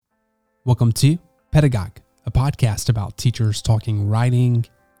Welcome to Pedagogue, a podcast about teachers talking writing.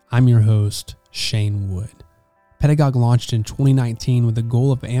 I'm your host, Shane Wood. Pedagogue launched in 2019 with the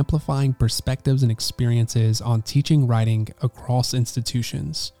goal of amplifying perspectives and experiences on teaching writing across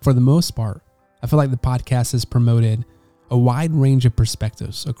institutions. For the most part, I feel like the podcast has promoted a wide range of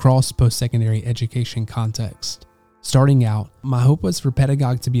perspectives across post-secondary education context. Starting out, my hope was for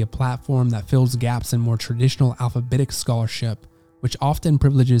Pedagogue to be a platform that fills gaps in more traditional alphabetic scholarship, which often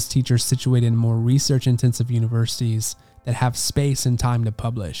privileges teachers situated in more research-intensive universities that have space and time to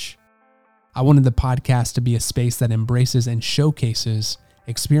publish. I wanted the podcast to be a space that embraces and showcases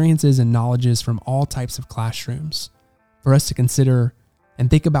experiences and knowledges from all types of classrooms, for us to consider and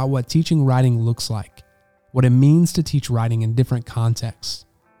think about what teaching writing looks like, what it means to teach writing in different contexts,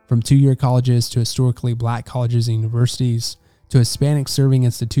 from two-year colleges to historically Black colleges and universities, to Hispanic-serving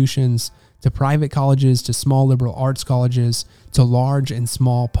institutions, to private colleges, to small liberal arts colleges, to large and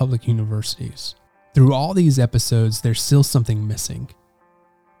small public universities. Through all these episodes, there's still something missing.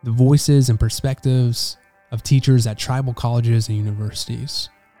 The voices and perspectives of teachers at tribal colleges and universities.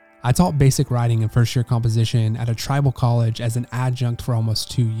 I taught basic writing and first-year composition at a tribal college as an adjunct for almost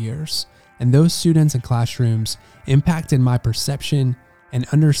 2 years, and those students and classrooms impacted my perception and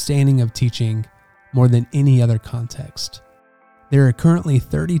understanding of teaching more than any other context. There are currently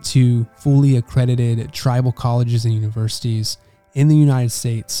 32 fully accredited tribal colleges and universities in the United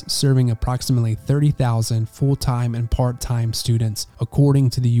States, serving approximately 30,000 full-time and part-time students, according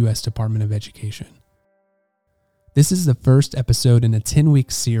to the U.S. Department of Education. This is the first episode in a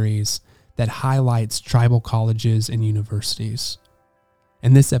 10-week series that highlights tribal colleges and universities.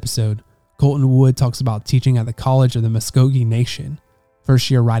 In this episode, Colton Wood talks about teaching at the College of the Muscogee Nation,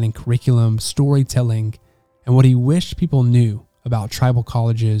 first-year writing curriculum, storytelling, and what he wished people knew about tribal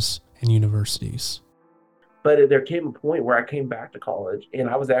colleges and universities. But there came a point where I came back to college, and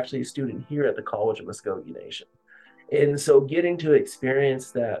I was actually a student here at the College of Muscogee Nation. And so getting to experience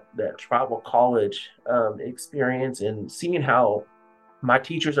that tribal college experience and seeing how my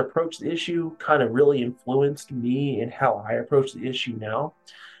teachers approach the issue kind of really influenced me and how I approach the issue now.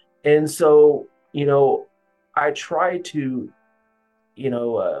 And so, I try to,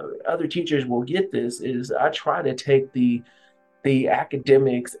 other teachers will get this, is I try to take the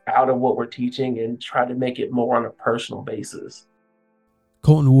academics out of what we're teaching and try to make it more on a personal basis.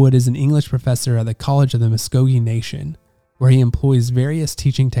 Colton Wood is an English professor at the College of the Muscogee Nation, where he employs various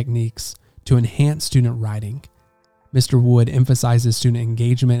teaching techniques to enhance student writing. Mr. Wood emphasizes student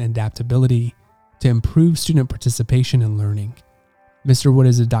engagement and adaptability to improve student participation and learning. Mr. Wood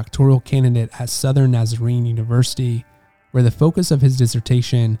is a doctoral candidate at Southern Nazarene University, where the focus of his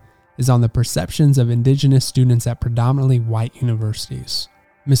dissertation is on the perceptions of indigenous students at predominantly white universities.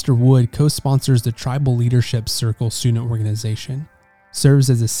 Mr. Wood co-sponsors the Tribal Leadership Circle student organization, serves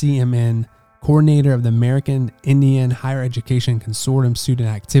as a CMN coordinator of the American Indian Higher Education Consortium student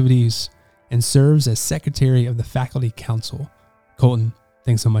activities, and serves as secretary of the Faculty Council. Colton,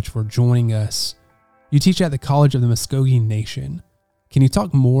 thanks so much for joining us. You teach at the College of the Muscogee Nation. Can you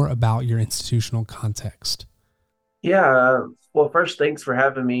talk more about your institutional context? Yeah, well, first, thanks for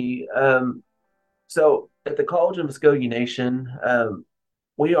having me. So at the College of Muscogee Nation,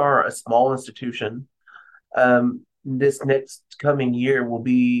 we are a small institution. This next coming year will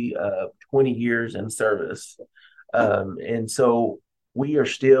be 20 years in service. And so we are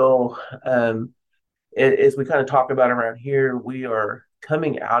still, as we kind of talk about around here, we are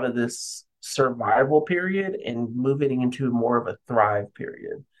coming out of this survival period and moving into more of a thrive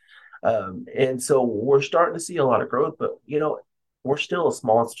period. And so we're starting to see a lot of growth, but, we're still a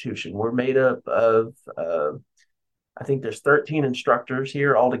small institution. We're made up of, I think there's 13 instructors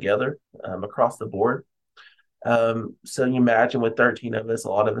here altogether across the board. So you imagine with 13 of us, a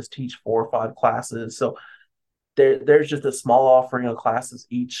lot of us teach 4 or 5 classes. So there's just a small offering of classes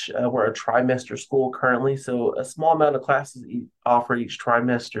each. We're a trimester school currently, so a small amount of classes offered each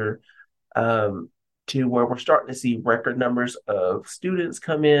trimester, to where we're starting to see record numbers of students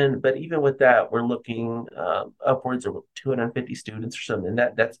come in. But even with that, we're looking upwards of 250 students or something.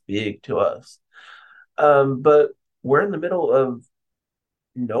 That's big to us. But we're in the middle of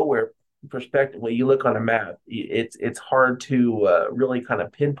nowhere perspective. When you look on a map, it's hard to really kind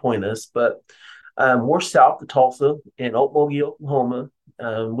of pinpoint us. But we're south of Tulsa in Muscogee, Oklahoma,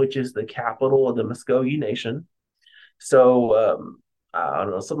 which is the capital of the Muscogee Nation. So I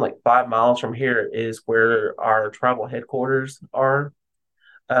don't know, something like 5 miles from here is where our tribal headquarters are.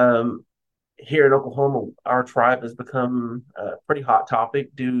 Here in Oklahoma, our tribe has become a pretty hot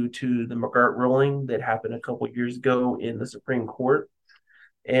topic due to the McGirt ruling that happened a couple of years ago in the Supreme Court.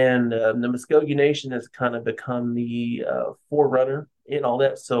 And the Muscogee Nation has kind of become the forerunner in all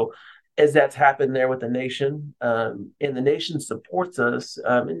that. So as that's happened there with the nation. And the nation supports us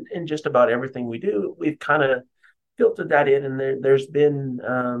in just about everything we do. We've kind of filtered that in, and there's been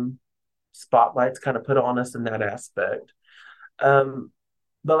spotlights kind of put on us in that aspect. Um,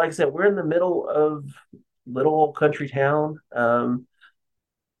 but like I said, we're in the middle of little old country town.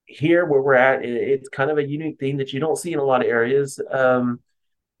 Here where we're at, it's kind of a unique thing that you don't see in a lot of areas.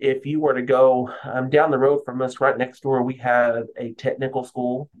 If you were to go down the road from us, right next door, we have a technical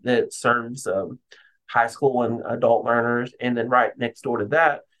school that serves high school and adult learners. And then right next door to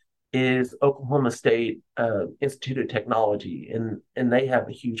that is Oklahoma State Institute of Technology, and they have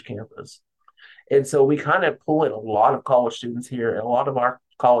a huge campus. And so we kind of pull in a lot of college students here, and a lot of our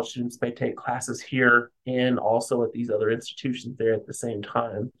college students may take classes here and also at these other institutions there at the same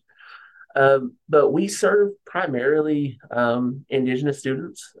time. But we serve primarily Indigenous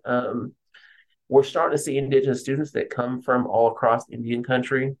students. We're starting to see Indigenous students that come from all across Indian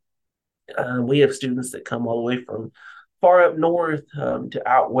country. We have students that come all the way from far up north to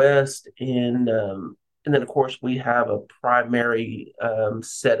out west, and then of course we have a primary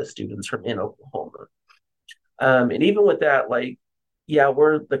set of students from in Oklahoma. And even with that, like, yeah,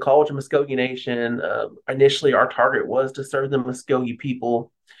 we're the College of Muscogee Nation. Initially, our target was to serve the Muskogee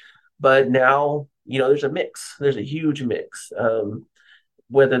people, but now, there's a mix. There's a huge mix.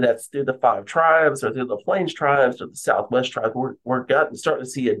 Whether that's through the five tribes or through the Plains tribes or the Southwest tribes, we're starting to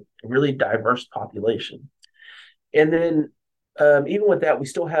see a really diverse population. And then, even with that, we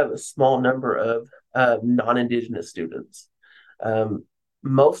still have a small number of non-Indigenous students. Um,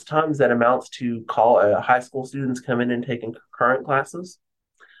 Most times that amounts to high school students come in and taking concurrent classes.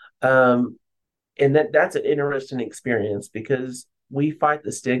 Um, and that's an interesting experience because we fight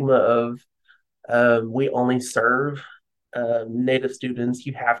the stigma of we only serve Native students.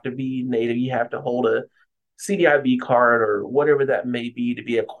 You have to be Native. You have to hold a CDIB card or whatever that may be to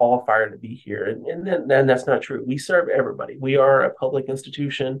be a qualifier to be here. And then that's not true. We serve everybody. We are a public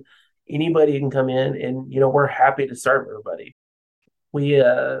institution. Anybody can come in, and we're happy to serve everybody. We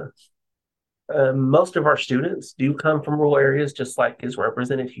Most of our students do come from rural areas, just like is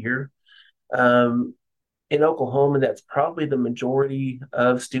represented here. Um, in Oklahoma, that's probably the majority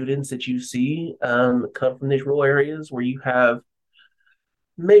of students that you see come from these rural areas where you have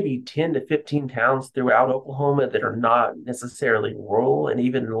maybe 10 to 15 towns throughout Oklahoma that are not necessarily rural. And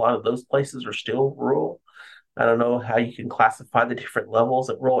even a lot of those places are still rural. I don't know how you can classify the different levels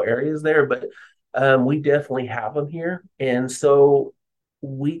of rural areas there, but we definitely have them here. And so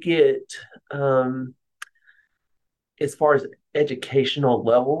we get, um, as far as educational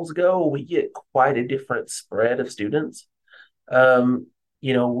levels go, we get quite a different spread of students. Um,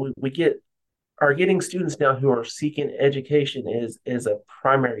 we are getting students now who are seeking education is a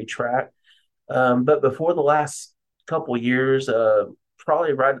primary track. But before the last couple of years,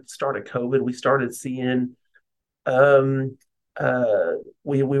 probably right at the start of COVID, we started seeing um, uh,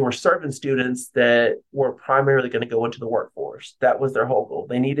 we were serving students that were primarily going to go into the workforce. That was their whole goal.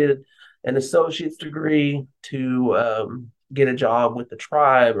 They needed an associate's degree to get a job with the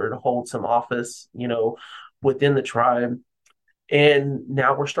tribe or to hold some office, within the tribe. And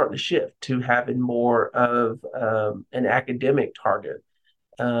now we're starting to shift to having more of an academic target,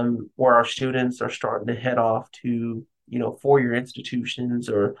 where our students are starting to head off to, four-year institutions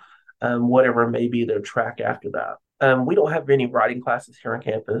or whatever may be their track after that. We don't have any writing classes here on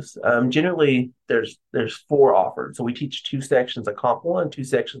campus. Generally, there's four offered. So we teach two sections of Comp 1, two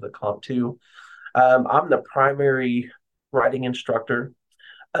sections of Comp 2. I'm the primary writing instructor.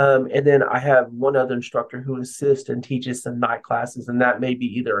 And then I have one other instructor who assists and teaches some night classes, and that may be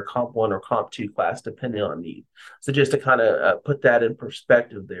either a Comp 1 or Comp 2 class, depending on need. So just to kind of put that in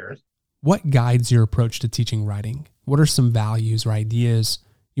perspective there. What guides your approach to teaching writing? What are some values or ideas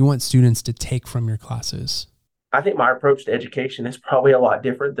you want students to take from your classes? I think my approach to education is probably a lot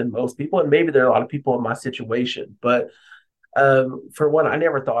different than most people, and maybe there are a lot of people in my situation. But for one, I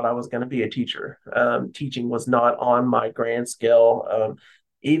never thought I was going to be a teacher. Teaching was not on my grand scale,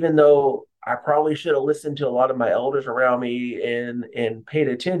 even though I probably should have listened to a lot of my elders around me and paid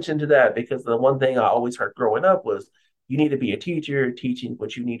attention to that, because the one thing I always heard growing up was you need to be a teacher, teaching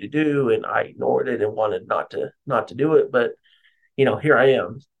what you need to do, and I ignored it and wanted not to do it. But here I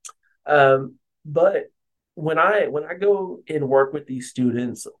am. But when I go and work with these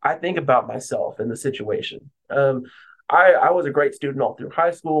students, I think about myself and the situation. I was a great student all through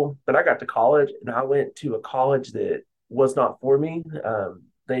high school, but I got to college and I went to a college that was not for me.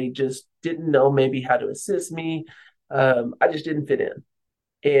 They just didn't know maybe how to assist me. I just didn't fit in,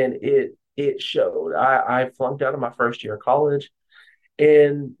 and it showed. I flunked out of my first year of college,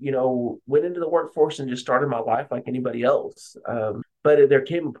 and went into the workforce and just started my life like anybody else. But there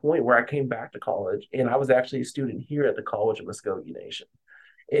came a point where I came back to college, and I was actually a student here at the College of Muscogee Nation.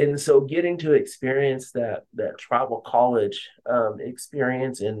 And so getting to experience that tribal college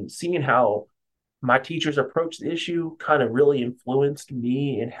experience and seeing how my teachers approach the issue kind of really influenced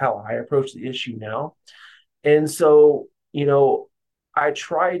me and how I approach the issue now. And so, I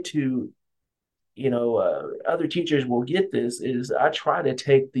try to, other teachers will get this, is I try to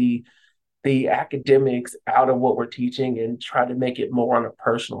take the academics out of what we're teaching and try to make it more on a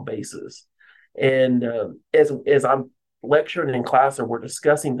personal basis. And as I'm lecturing in class or we're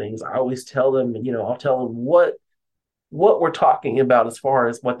discussing things, I always tell them, I'll tell them what we're talking about as far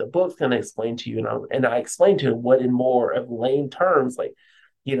as what the book's going to explain to you, and I explain to them what in more of lame terms, like,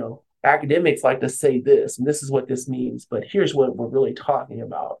 academics like to say this, and this is what this means, but here's what we're really talking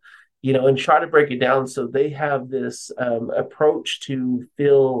about, and try to break it down so they have this approach to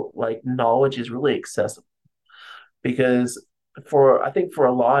feel like knowledge is really accessible. Because I think for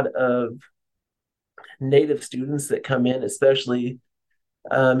a lot of native students that come in, especially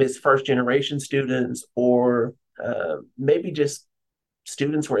as first generation students, or maybe just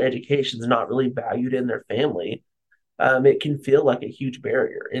students where education is not really valued in their family, it can feel like a huge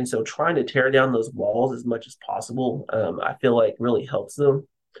barrier. And so trying to tear down those walls as much as possible, I feel like really helps them.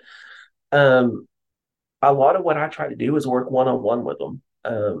 Um, a lot of what I try to do is work one on one with them.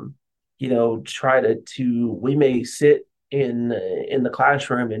 Try to we may sit in the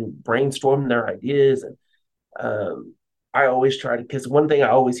classroom and brainstorm their ideas, and um, I always try to, because one thing I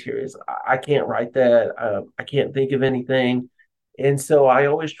always hear is I can't write that, I can't think of anything, and so I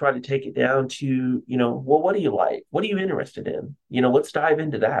always try to take it down to, well, what do you like? What are you interested in? Let's dive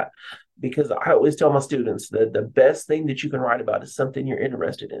into that, because I always tell my students that the best thing that you can write about is something you're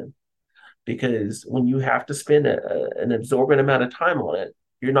interested in, because when you have to spend an absorbent amount of time on it,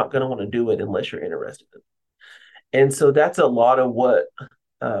 you're not going to want to do it unless you're interested in it. And so that's a lot of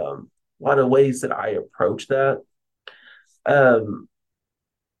ways that I approach that. Um,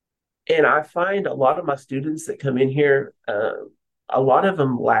 and I find a lot of my students that come in here, a lot of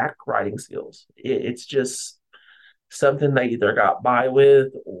them lack writing skills. It's just something they either got by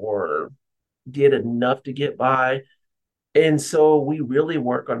with or did enough to get by. And so we really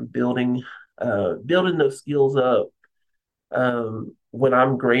work on building those skills up. When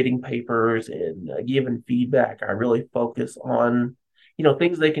I'm grading papers and giving feedback, I really focus on,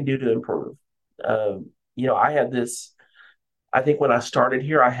 things they can do to improve. I had this, I think when I started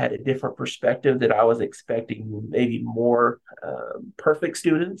here, I had a different perspective, that I was expecting maybe more perfect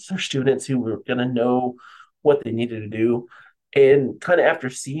students, or students who were going to know what they needed to do. And kind of after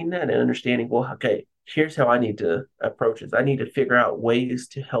seeing that and understanding, well, okay, here's how I need to approach this. I need to figure out ways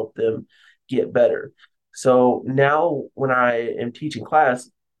to help them get better. So now when I am teaching class,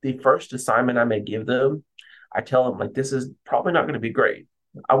 the first assignment I may give them, I tell them, like, this is probably not going to be great.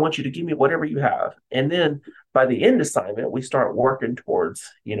 I want you to give me whatever you have. And then by the end assignment, we start working towards,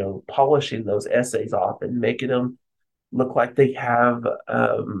 polishing those essays off and making them look like they have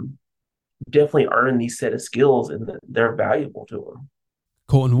definitely earned these set of skills and that they're valuable to them.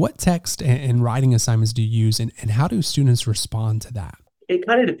 Colton, what text and writing assignments do you use, and how do students respond to that? It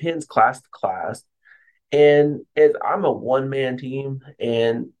kind of depends class to class. And as I'm a one man team,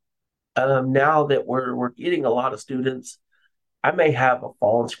 and now that we're getting a lot of students, I may have a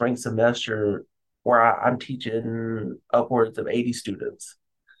fall and spring semester where I'm teaching upwards of 80 students.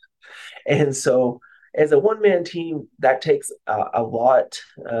 And so, as a one man team, that takes a lot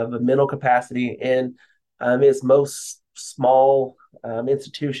of a mental capacity. And as most small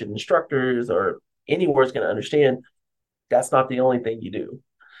institution instructors or anywhere is going to understand, that's not the only thing you do.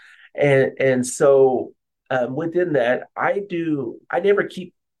 And so, within that, I never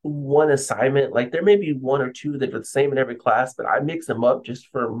keep one assignment. Like, there may be one or two that are the same in every class, but I mix them up just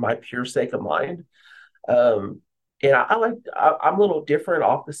for my pure sake of mind. Um, and I'm a little different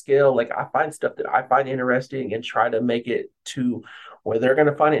off the scale. Like, I find stuff that I find interesting and try to make it to where they're going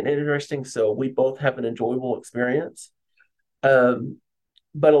to find it interesting, so we both have an enjoyable experience. Um,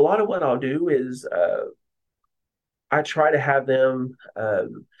 but a lot of what I'll do is I try to have them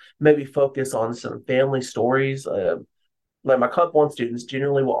maybe focus on some family stories. Like, my Comp 1 students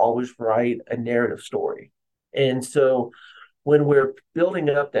generally will always write a narrative story. And so when we're building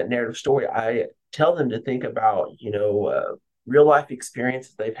up that narrative story, I tell them to think about, real life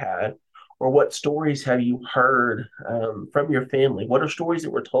experiences they've had, or what stories have you heard from your family? What are stories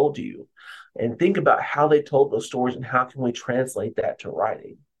that were told to you? And think about how they told those stories and how can we translate that to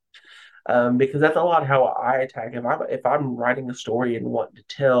writing. Because that's a lot how I attack. If I'm writing a story and want to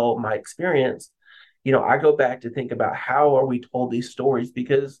tell my experience, I go back to think about how are we told these stories,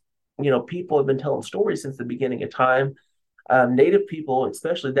 because people have been telling stories since the beginning of time. Native people,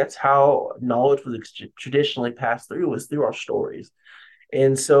 especially, that's how knowledge was traditionally passed through, was through our stories.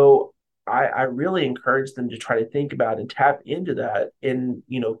 And so I really encourage them to try to think about and tap into that and,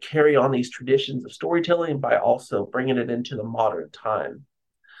 carry on these traditions of storytelling by also bringing it into the modern time.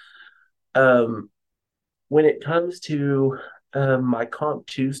 Um, when it comes to my Comp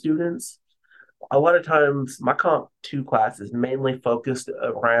 2 students, a lot of times my Comp 2 class is mainly focused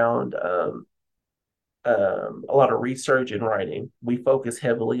around a lot of research and writing. We focus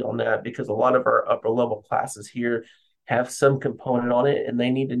heavily on that because a lot of our upper level classes here have some component on it and they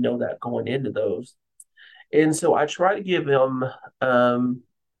need to know that going into those. And so I try to give them um,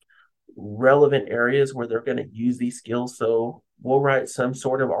 relevant areas where they're going to use these skills. So we'll write some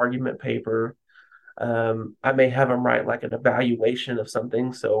sort of argument paper. I may have them write like an evaluation of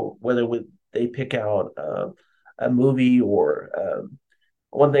something. So whether they pick out a movie or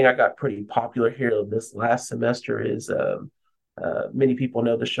one thing I got pretty popular here this last semester is many people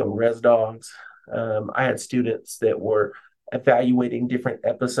know the show Res Dogs. I had students that were evaluating different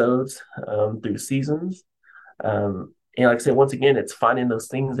episodes through seasons. And like I said, once again, it's finding those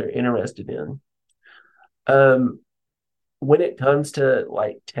things they're interested in. Um, when it comes to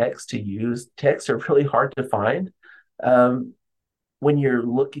like text to use, texts are really hard to find. Um, when you're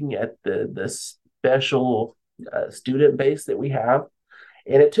looking at the special student base that we have,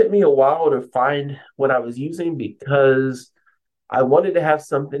 and it took me a while to find what I was using because I wanted to have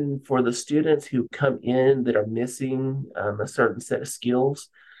something for the students who come in that are missing a certain set of skills,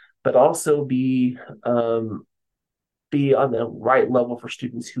 but also be on the right level for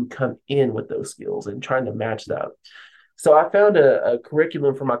students who come in with those skills and trying to match that. So I found a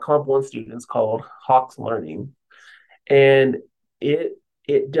curriculum for my Comp 1 students called Hawks Learning, and it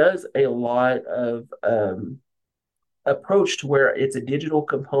it does a lot of approach to where it's a digital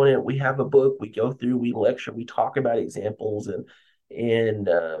component. We have a book, we go through, we lecture, we talk about examples, and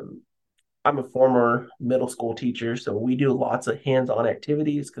I'm a former middle school teacher, so we do lots of hands-on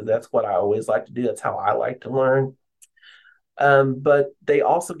activities because that's what I always like to do. That's how I like to learn. But they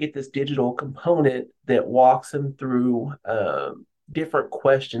also get this digital component that walks them through different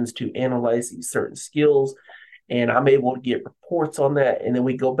questions to analyze these certain skills. And I'm able to get reports on that. And then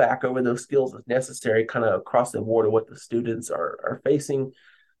we go back over those skills as necessary, kind of across the board of what the students are facing.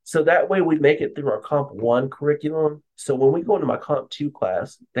 So that way we make it through our Comp 1 curriculum. So when we go into my Comp 2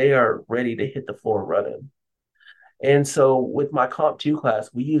 class, they are ready to hit the floor running. And so with my Comp 2 class,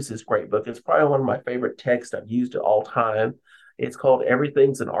 we use this great book. It's probably one of my favorite texts I've used at all time. It's called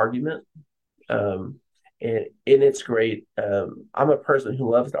Everything's an Argument. Um, and it's great. I'm a person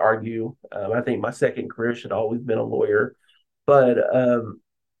who loves to argue. I think my second career should always been a lawyer, but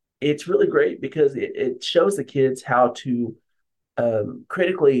it's really great because it shows the kids how to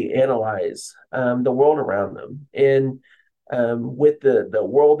critically analyze the world around them. And with the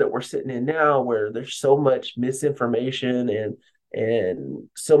world that we're sitting in now, where there's so much misinformation and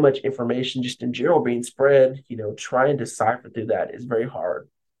so much information just in general being spread, trying to decipher through that is very hard.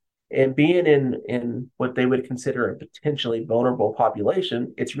 And being in what they would consider a potentially vulnerable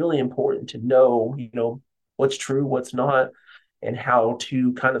population, it's really important to know, what's true, what's not, and how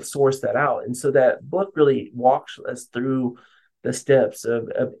to kind of source that out. And so that book really walks us through the steps of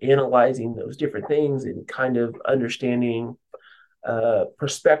analyzing those different things and kind of understanding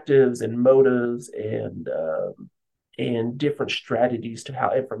perspectives and motives and different strategies to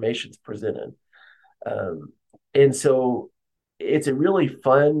how information is presented. Um, and so it's a really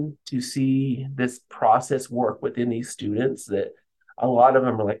fun to see this process work within these students that a lot of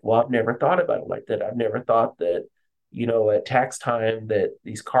them are like, well, I've never thought about it like that. I've never thought that, at tax time that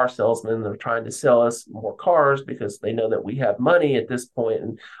these car salesmen are trying to sell us more cars because they know that we have money at this point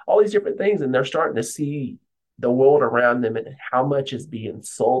and all these different things. And they're starting to see the world around them and how much is being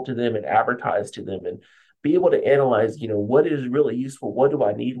sold to them and advertised to them and be able to analyze, what is really useful? What do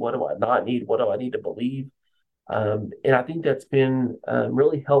I need? What do I not need? What do I need to believe? And I think that's been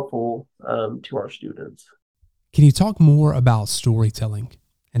really helpful to our students. Can you talk more about storytelling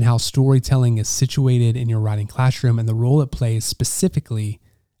and how storytelling is situated in your writing classroom and the role it plays specifically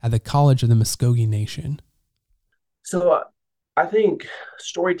at the College of the Muscogee Nation? So I think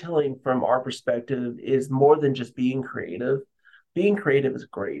storytelling from our perspective is more than just being creative. Being creative is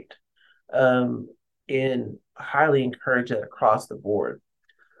great um, and highly encourage that across the board.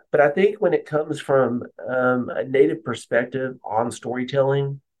 But I think when it comes from a native perspective on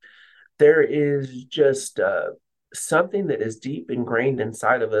storytelling, there is just something that is deep ingrained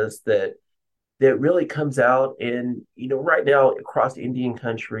inside of us that really comes out. And right now across Indian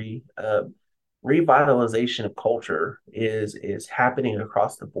country, revitalization of culture is happening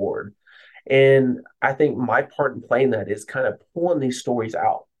across the board. And I think my part in playing that is kind of pulling these stories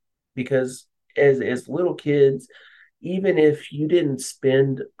out because as little kids, even if you didn't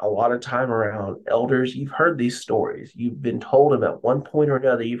spend a lot of time around elders, you've heard these stories. You've been told them at one point or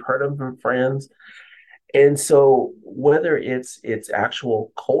another. You've heard them from friends. And so whether it's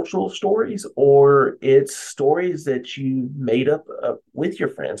actual cultural stories or it's stories that you made up with your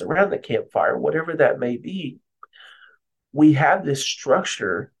friends around the campfire, whatever that may be, we have this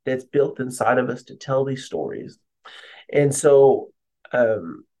structure that's built inside of us to tell these stories. And so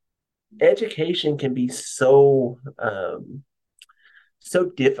um, education can be so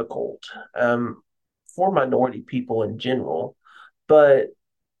difficult for minority people in general. But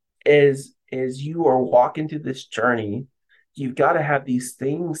as you are walking through this journey, you've got to have these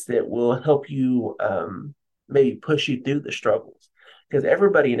things that will help you maybe push you through the struggles. Because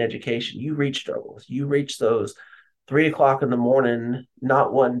everybody in education, you reach struggles. You reach those 3 o'clock in the morning,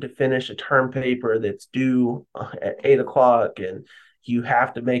 not wanting to finish a term paper that's due at 8 o'clock, and you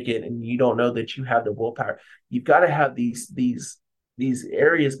have to make it, and you don't know that you have the willpower. You've got to have these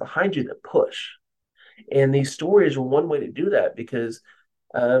areas behind you that push, and these stories are one way to do that because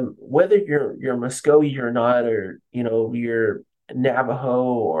whether you're Muscogee or not, or you're Navajo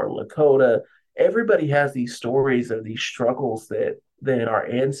or Lakota, everybody has these stories of these struggles that our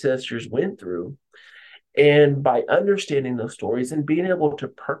ancestors went through. And by understanding those stories and being able to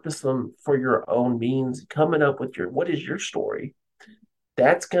purpose them for your own means, coming up with what is your story,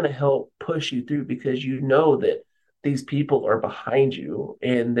 that's going to help push you through because you know that these people are behind you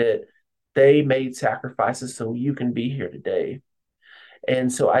and that they made sacrifices so you can be here today. And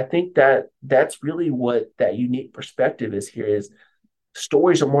so I think that that's really what that unique perspective is here is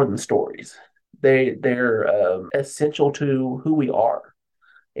stories are more than stories. They're essential to who we are.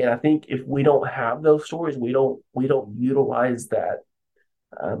 And I think if we don't have those stories, we don't utilize that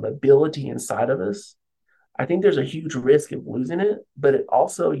ability inside of us. I think there's a huge risk of losing it, but it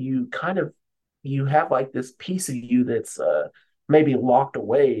also you have like this piece of you that's maybe locked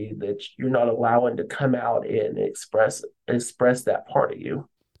away that you're not allowing to come out and express that part of you.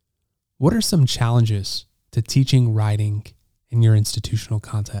 What are some challenges to teaching writing in your institutional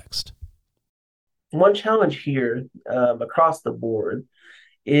context? One challenge here across the board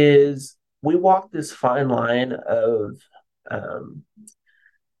is we walk this fine line of um,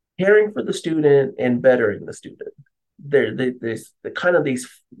 caring for the student and bettering the student. There's the kind of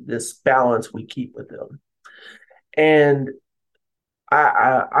this balance we keep with them, and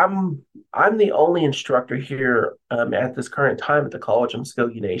I'm the only instructor here at this current time at the College of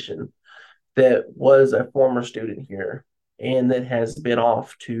Muscogee Nation that was a former student here and that has been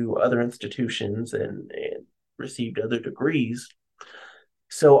off to other institutions and received other degrees.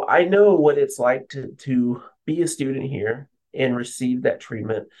 So I know what it's like to be a student here and receive that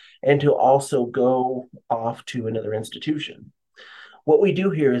treatment and to also go off to another institution. What we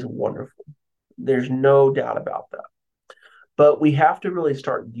do here is wonderful. There's no doubt about that. But we have to really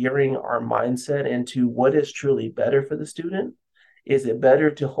start gearing our mindset into what is truly better for the student. Is it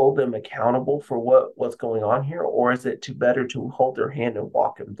better to hold them accountable for what's going on here, or is it better to hold their hand and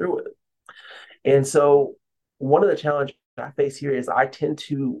walk them through it? And so, one of the challenges I face here is I tend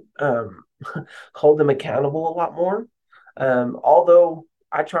to hold them accountable a lot more. Although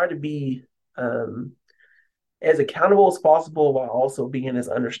I try to be as accountable as possible while also being as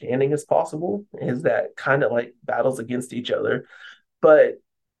understanding as possible, is that kind of like battles against each other. But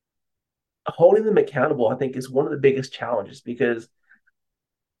holding them accountable, I think, is one of the biggest challenges because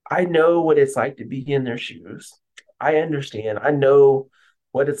I know what it's like to be in their shoes. I understand. I know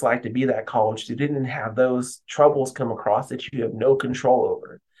what it's like to be that college student and have those troubles come across that you have no control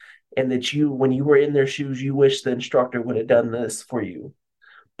over. And that when you were in their shoes, you wish the instructor would have done this for you.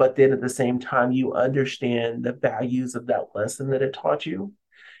 But then at the same time, you understand the values of that lesson that it taught you.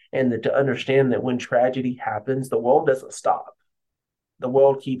 And that to understand that when tragedy happens, the world doesn't stop. The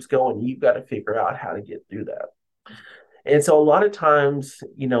world keeps going. You've got to figure out how to get through that. And so a lot of times,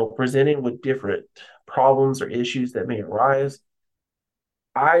 presenting with different problems or issues that may arise,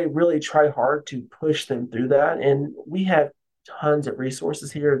 I really try hard to push them through that. And we have tons of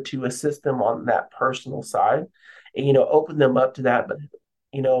resources here to assist them on that personal side and, open them up to that. But,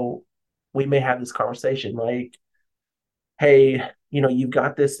 you know, we may have this conversation like, hey, you've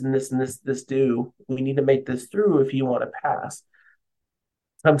got this and this and this due. We need to make this through if you want to pass.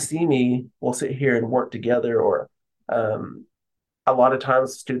 Come see me. We'll sit here and work together. Or a lot of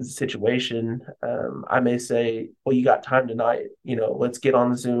times, students' situation, I may say, well, you got time tonight. Let's get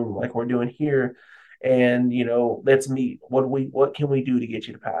on the Zoom like we're doing here. And let's meet. What can we do to get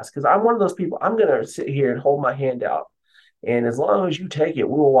you to pass? Because I'm one of those people. I'm gonna sit here and hold my hand out, and as long as you take it,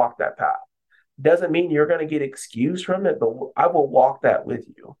 we will walk that path. Doesn't mean you're going to get excused from it, but I will walk that with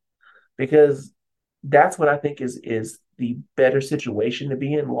you because that's what I think is the better situation to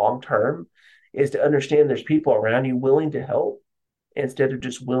be in long term is to understand there's people around you willing to help instead of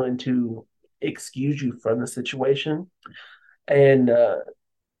just willing to excuse you from the situation. And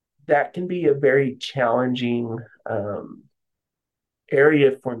that can be a very challenging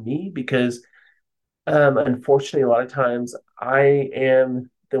area for me because unfortunately, a lot of times I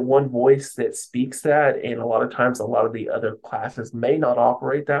am the one voice that speaks that, and a lot of times, a lot of the other classes may not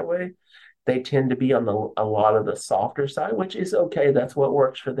operate that way. They tend to be on a lot of the softer side, which is okay. That's what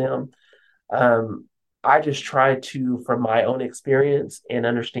works for them. Um, I just try to, from my own experience and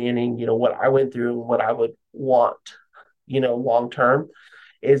understanding, what I went through and what I would want, long term,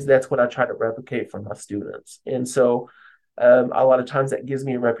 is that's what I try to replicate for my students. And so a lot of times that gives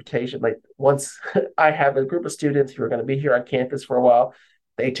me a reputation. Like once I have a group of students who are going to be here on campus for a while,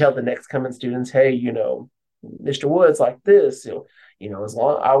 they tell the next coming students, hey, Mr. Woods like this, as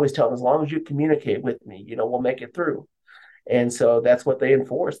long I always tell them, as long as you communicate with me, we'll make it through. And so that's what they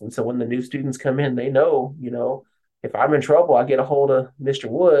enforce. And so when the new students come in, they know, if I'm in trouble, I get a hold of Mr.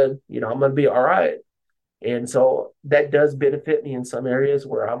 Wood, I'm going to be all right. And so that does benefit me in some areas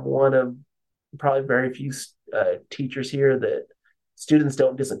where I'm one of probably very few teachers here that students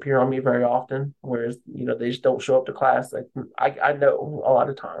don't disappear on me very often, whereas, they just don't show up to class. Like I know a lot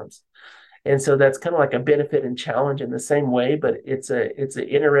of times. And so that's kind of like a benefit and challenge in the same way, but it's an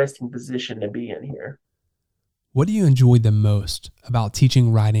interesting position to be in here. What do you enjoy the most about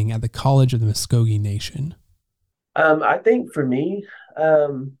teaching writing at the College of the Muscogee Nation? I think for me,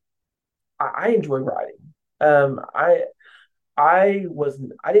 um, I enjoy writing. Um, I I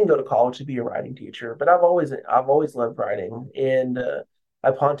didn't go to college to be a writing teacher, but I've always loved writing. And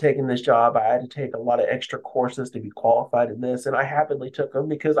upon taking this job, I had to take a lot of extra courses to be qualified in this, and I happily took them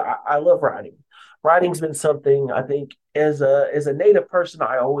because I love writing. Writing's been something I think as a native person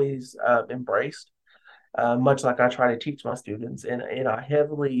I always embraced, much like I try to teach my students, and I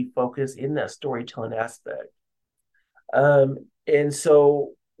heavily focus in that storytelling aspect. And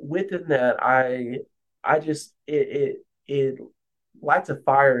so within that, I just it lights a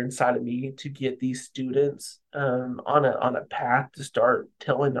fire inside of me to get these students on a path to start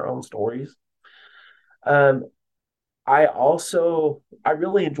telling their own stories. Um, I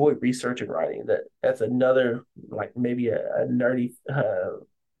really enjoy research and writing. That's another like maybe a nerdy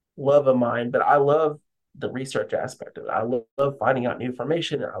love of mine, but I love the research aspect of it. I love finding out new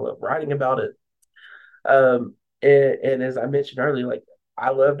information and I love writing about it. And as I mentioned earlier, like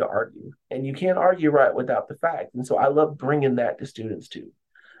I love to argue, and you can't argue right without the facts. And so I love bringing that to students too,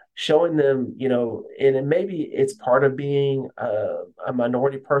 showing them, and maybe it's part of being a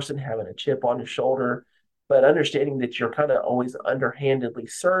minority person having a chip on your shoulder, but understanding that you're kind of always underhandedly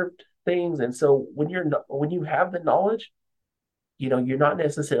served things. And so when you have the knowledge, you're not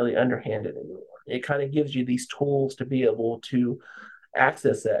necessarily underhanded anymore. It kind of gives you these tools to be able to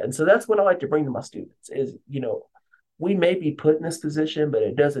access that. And so that's what I like to bring to my students is, we may be put in this position, but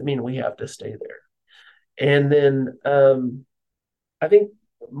it doesn't mean we have to stay there. And then I think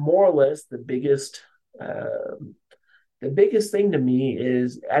more or less the biggest thing to me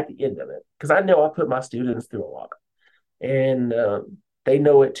is at the end of it, because I know I put my students through a lot, and they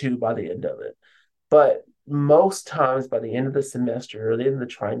know it too by the end of it. But most times by the end of the semester or the end of the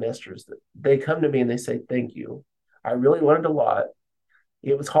trimesters, they come to me and they say, "Thank you. I really learned a lot.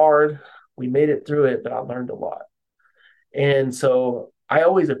 It was hard. We made it through it, but I learned a lot." And so I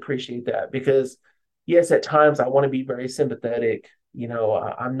always appreciate that because, yes, at times I want to be very sympathetic.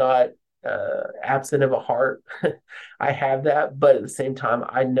 I'm not absent of a heart. I have that, but at the same time,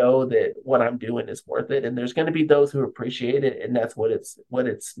 I know that what I'm doing is worth it, and there's going to be those who appreciate it, and that's what it's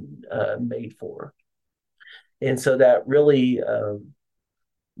made for. And so that really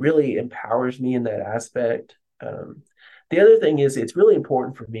empowers me in that aspect. The other thing is it's really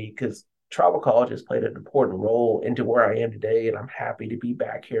important for me because tribal college has played an important role into where I am today, and I'm happy to be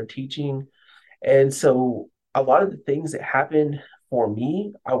back here teaching. And so a lot of the things that happen for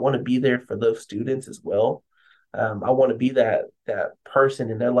me, I want to be there for those students as well. I want to be that person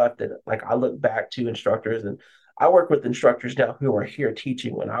in their life that like I look back to instructors, and I work with instructors now who are here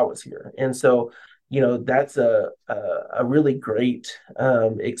teaching when I was here, and so that's a really great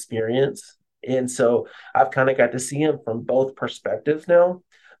experience. And so I've kind of got to see them from both perspectives now.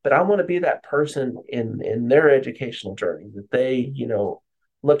 But I want to be that person in their educational journey that they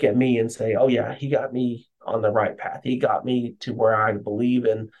look at me and say, "Oh yeah, he got me on the right path. He got me to where I believe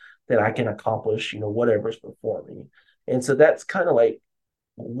in that I can accomplish, whatever's before me." And so that's kind of like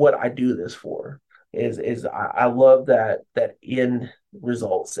what I do this for. Is I love that end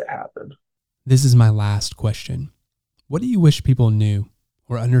results that happen. This is my last question. What do you wish people knew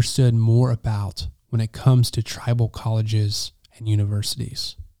or understood more about when it comes to tribal colleges and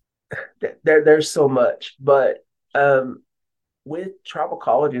universities? There's so much, but um, with tribal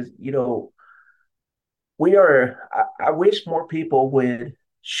colleges, I wish more people would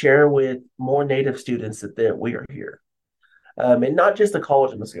share with more Native students that we are here. And not just the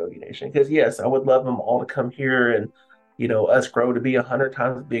College of Muscogee Nation, because yes, I would love them all to come here and, us grow to be 100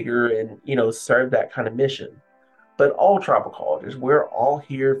 times bigger and, serve that kind of mission. But all tribal colleges, we're all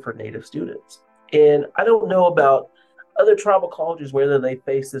here for Native students. And I don't know about other tribal colleges, whether they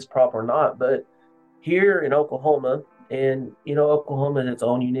face this problem or not, but here in Oklahoma, and, Oklahoma has its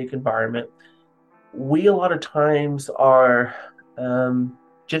own unique environment, we a lot of times are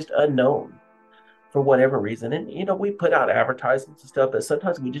just unknown for whatever reason. And, we put out advertisements and stuff, but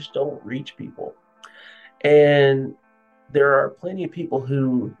sometimes we just don't reach people. And there are plenty of people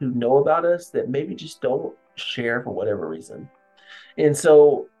who know about us that maybe just don't share for whatever reason. And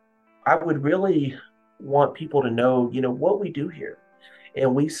so I would really want people to know, what we do here.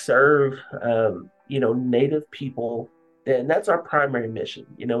 And we serve, Native people. And that's our primary mission,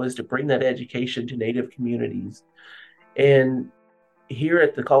 is to bring that education to Native communities. And here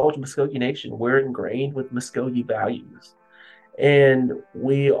at the College of Muscogee Nation, we're ingrained with Muscogee values. And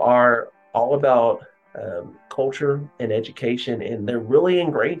we are all about culture and education, and they're really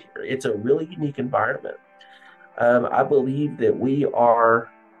ingrained here. It's a really unique environment. I believe that we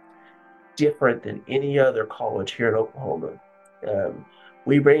are different than any other college here in Oklahoma.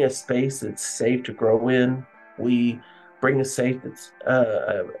 We bring a space that's safe to grow in. We bring an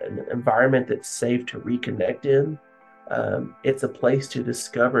environment that's safe to reconnect in. It's a place to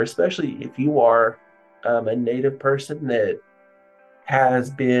discover, especially if you are a Native person that has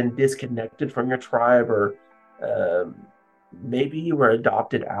been disconnected from your tribe, or um, maybe you were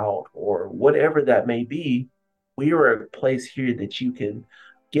adopted out, or whatever that may be. We are a place here that you can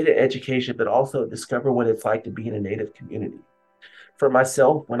get an education, but also discover what it's like to be in a Native community. For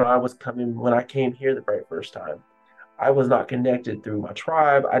myself, when I came here the very first time, I was not connected through my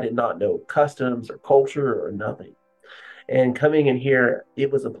tribe. I did not know customs or culture or nothing. And coming in here,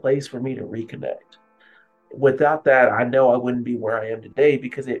 it was a place for me to reconnect. Without that, I know I wouldn't be where I am today,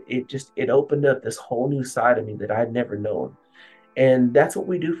 because it opened up this whole new side of me that I'd never known. And that's what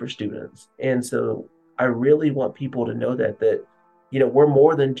we do for students. And so I really want people to know that we're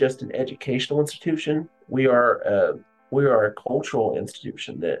more than just an educational institution. We are a cultural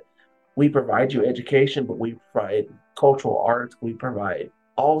institution, that we provide you education, but we provide cultural arts. We provide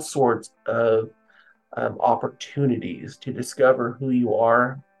all sorts of opportunities to discover who you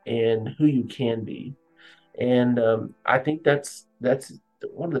are and who you can be. And I think that's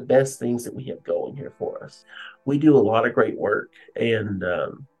one of the best things that we have going here for us. We do a lot of great work, and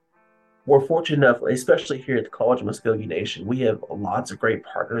we're fortunate enough, especially here at the College of Muscogee Nation, we have lots of great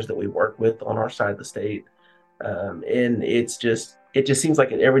partners that we work with on our side of the state. And it just seems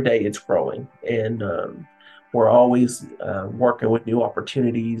like every day it's growing, and we're always working with new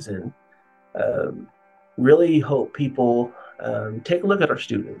opportunities, and um, really hope people take a look at our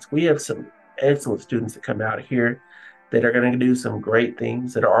students. We have some excellent students that come out of here that are going to do some great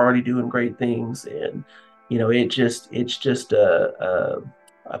things, that are already doing great things. And it's just a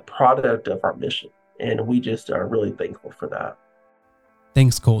product of our mission, and we just are really thankful for that.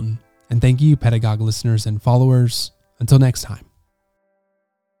 Thanks, Colton. And thank you, Pedagogue listeners and followers. Until next time.